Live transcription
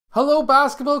Hello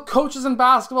basketball coaches and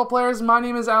basketball players, my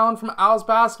name is Alan from Al's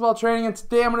Basketball Training, and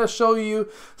today I'm going to show you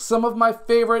some of my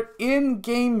favorite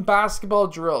in-game basketball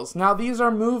drills. Now these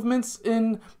are movements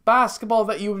in basketball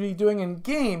that you would be doing in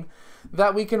game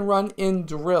that we can run in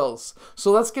drills.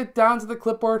 So let's get down to the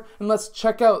clipboard and let's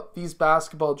check out these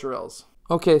basketball drills.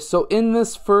 Okay, so in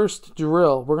this first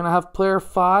drill, we're going to have player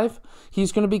 5.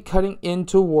 He's going to be cutting in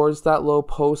towards that low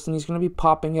post and he's going to be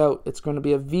popping out. It's going to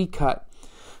be a V cut.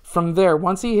 From there,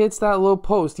 once he hits that low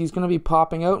post, he's going to be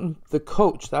popping out, and the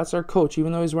coach, that's our coach,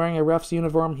 even though he's wearing a ref's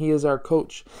uniform, he is our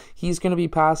coach. He's going to be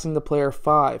passing to player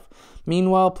 5.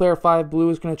 Meanwhile, player 5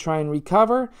 blue is going to try and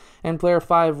recover, and player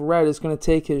 5 red is going to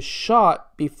take his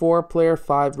shot before player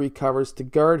 5 recovers to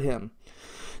guard him.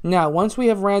 Now, once we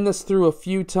have ran this through a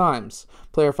few times,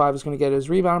 player 5 is going to get his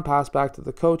rebound, pass back to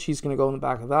the coach. He's going to go in the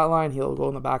back of that line. He'll go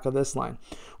in the back of this line.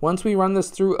 Once we run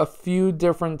this through a few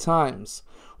different times,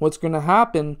 what's going to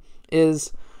happen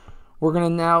is we're going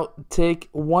to now take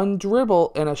one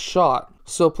dribble and a shot.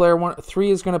 So player 3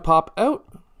 is going to pop out.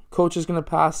 Coach is going to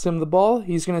pass him the ball.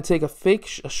 He's going to take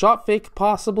a shot fake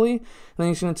possibly. And then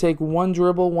he's going to take one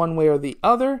dribble one way or the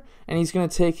other. And he's going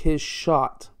to take his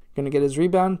shot. Going to get his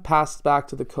rebound, passed back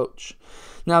to the coach.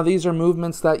 Now these are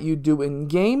movements that you do in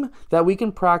game that we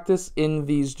can practice in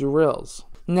these drills.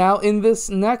 Now in this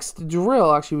next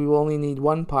drill, actually we will only need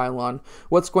one pylon.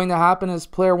 What's going to happen is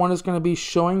player 1 is going to be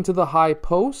showing to the high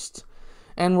post.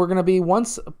 And we're going to be,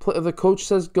 once the coach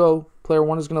says go, player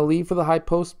 1 is going to leave for the high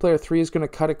post. Player 3 is going to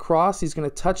cut across. He's going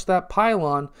to touch that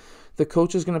pylon. The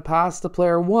coach is going to pass to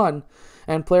player 1.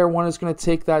 And player 1 is going to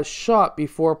take that shot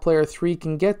before player 3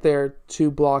 can get there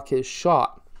to block his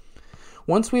shot.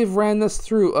 Once we've ran this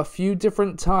through a few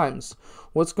different times,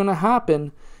 what's going to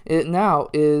happen now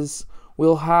is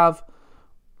we'll have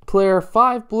player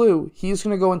 5 blue. He's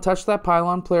going to go and touch that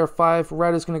pylon. Player 5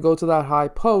 red is going to go to that high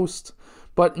post.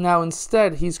 But now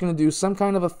instead, he's going to do some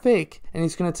kind of a fake. And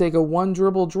he's going to take a one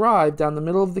dribble drive down the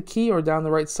middle of the key or down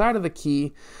the right side of the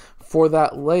key for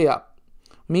that layup.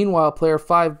 Meanwhile, player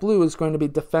 5 blue is going to be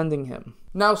defending him.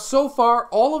 Now, so far,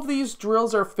 all of these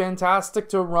drills are fantastic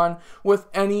to run with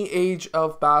any age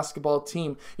of basketball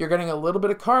team. You're getting a little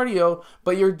bit of cardio,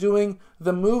 but you're doing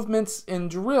the movements in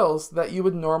drills that you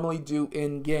would normally do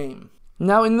in game.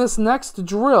 Now, in this next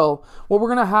drill, what we're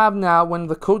going to have now when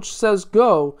the coach says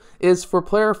go is for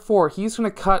player 4. He's going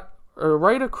to cut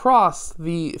right across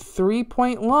the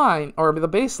three-point line, or the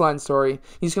baseline, sorry.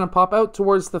 He's going to pop out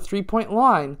towards the three-point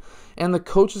line, and the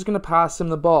coach is going to pass him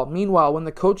the ball. Meanwhile, when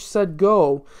the coach said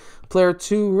go, player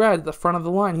 2 red at the front of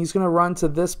the line, he's going to run to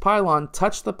this pylon,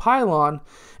 touch the pylon,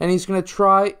 and he's going to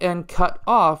try and cut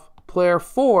off player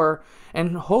 4,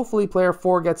 and hopefully player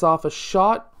 4 gets off a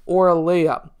shot or a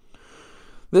layup.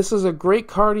 This is a great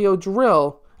cardio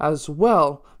drill as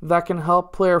well that can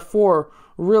help player 4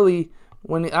 really,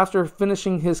 after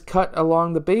finishing his cut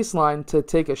along the baseline, to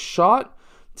take a shot,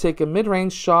 take a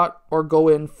mid-range shot, or go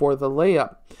in for the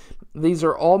layup. These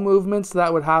are all movements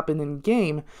that would happen in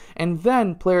game. And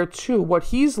then player 2, what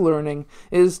he's learning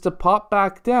is to pop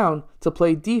back down to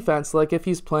play defense, like if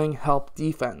he's playing help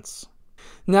defense.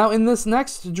 Now in this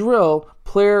next drill,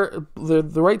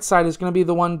 the right side is going to be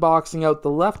the one boxing out the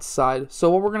left side. So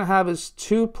what we're going to have is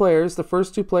two players, the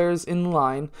first two players in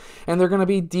line, and they're going to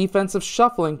be defensive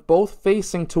shuffling, both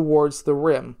facing towards the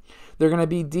rim. They're going to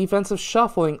be defensive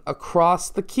shuffling across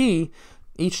the key.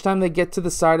 Each time they get to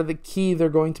the side of the key, they're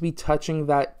going to be touching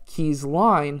that key's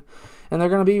line, and they're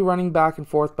going to be running back and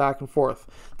forth,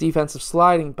 defensive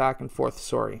sliding back and forth,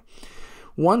 sorry.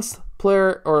 Once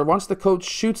the coach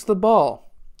shoots the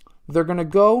ball, they're going to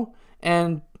go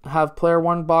and have player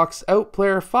 1 box out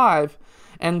player 5,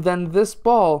 and then this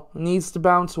ball needs to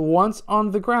bounce once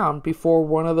on the ground before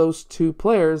one of those two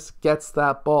players gets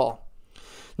that ball.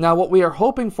 Now what we are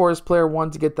hoping for is player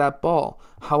 1 to get that ball.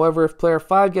 However, if player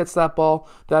 5 gets that ball,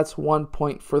 that's 1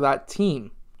 point for that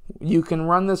team. You can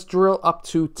run this drill up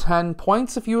to 10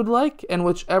 points if you would like, and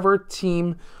whichever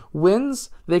team wins,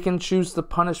 they can choose the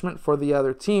punishment for the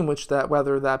other team,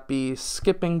 whether that be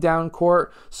skipping down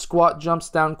court, squat jumps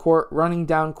down court, running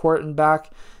down court and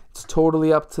back. It's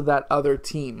totally up to that other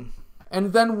team.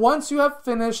 And then once you have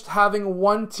finished having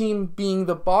one team being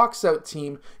the box out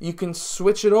team, you can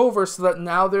switch it over so that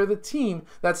now they're the team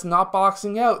that's not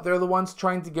boxing out. They're the ones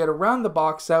trying to get around the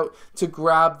box out to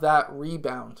grab that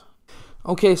rebound.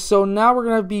 Okay, so now we're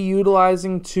going to be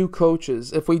utilizing two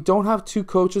coaches. If we don't have two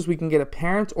coaches, we can get a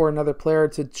parent or another player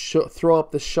to throw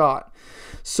up the shot.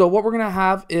 So what we're going to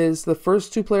have is the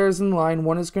first two players in line.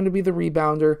 One is going to be the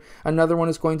rebounder. Another one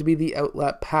is going to be the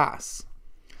outlet pass.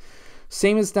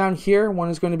 Same as down here, one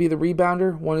is going to be the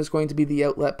rebounder, one is going to be the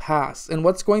outlet pass. And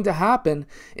what's going to happen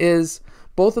is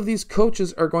both of these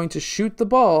coaches are going to shoot the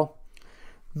ball.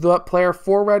 The player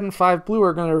 4 red and 5 blue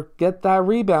are going to get that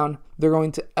rebound. They're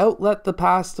going to outlet the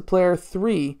pass to player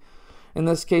 3, in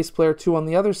this case player 2 on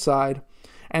the other side,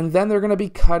 and then they're going to be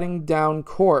cutting down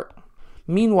court.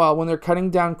 Meanwhile, when they're cutting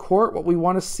down court, what we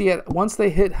want to see once they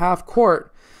hit half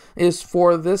court is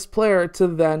for this player to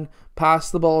then pass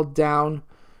the ball down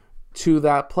to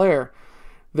that player.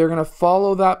 They're going to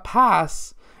follow that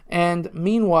pass, and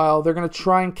meanwhile, they're going to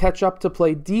try and catch up to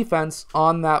play defense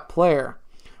on that player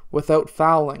without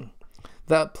fouling.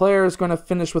 That player is going to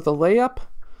finish with a layup,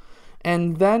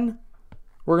 and then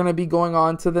we're going to be going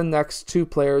on to the next 2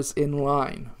 players in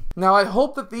line. Now, I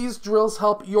hope that these drills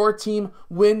help your team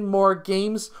win more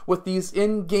games with these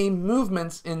in-game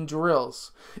movements in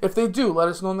drills. If they do, let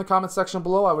us know in the comment section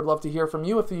below. I would love to hear from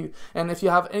you. If you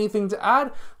have anything to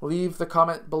add, leave the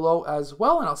comment below as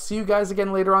well. And I'll see you guys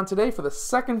again later on today for the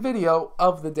second video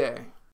of the day.